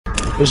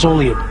There's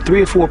only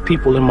 3 or 4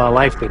 people in my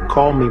life that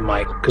call me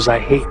Mike because I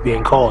hate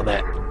being called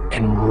that.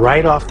 And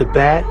right off the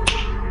bat,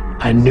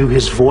 I knew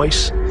his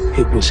voice.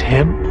 It was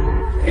him.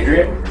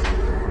 Adrian?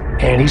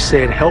 And he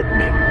said, help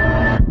me.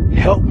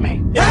 Help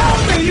me.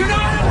 Help me!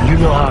 You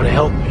know how to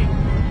help me.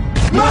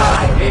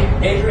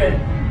 Adrian.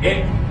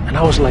 And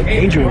I was like,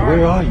 Adrian,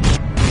 where are you?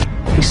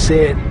 He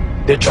said,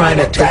 they're trying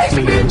to take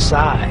me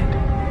inside.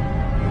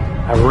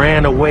 I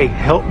ran away.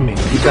 Help me.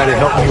 You gotta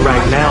help me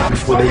right now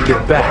before they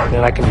get back.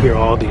 And I can hear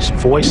all these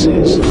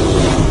voices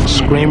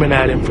screaming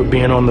at him for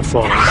being on the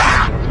phone.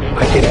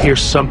 I could hear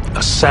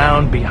a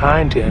sound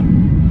behind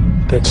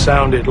him that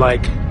sounded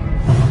like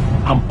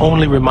I'm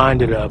only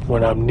reminded of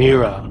when I'm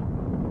near a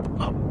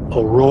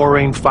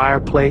roaring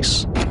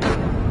fireplace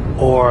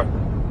or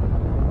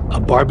a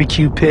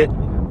barbecue pit,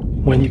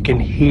 when you can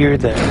hear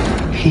the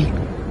heat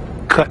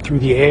cut through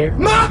the air,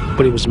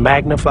 but it was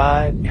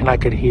magnified, and I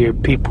could hear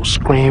people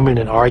screaming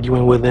and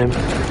arguing with him,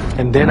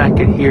 and then I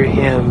could hear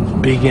him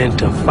begin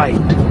to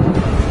fight,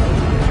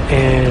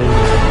 and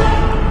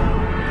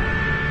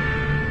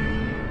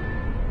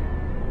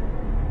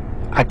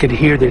I could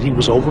hear that he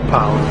was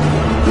overpowered,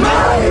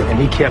 and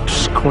he kept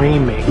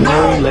screaming,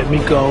 no, let me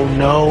go,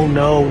 no,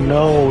 no,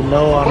 no,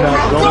 no,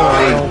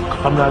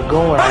 I'm not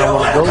going, I don't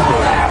want to go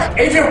there.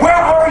 Adrian, where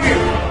are you?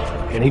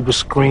 And he was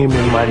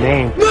screaming my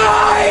name.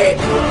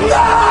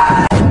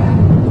 No!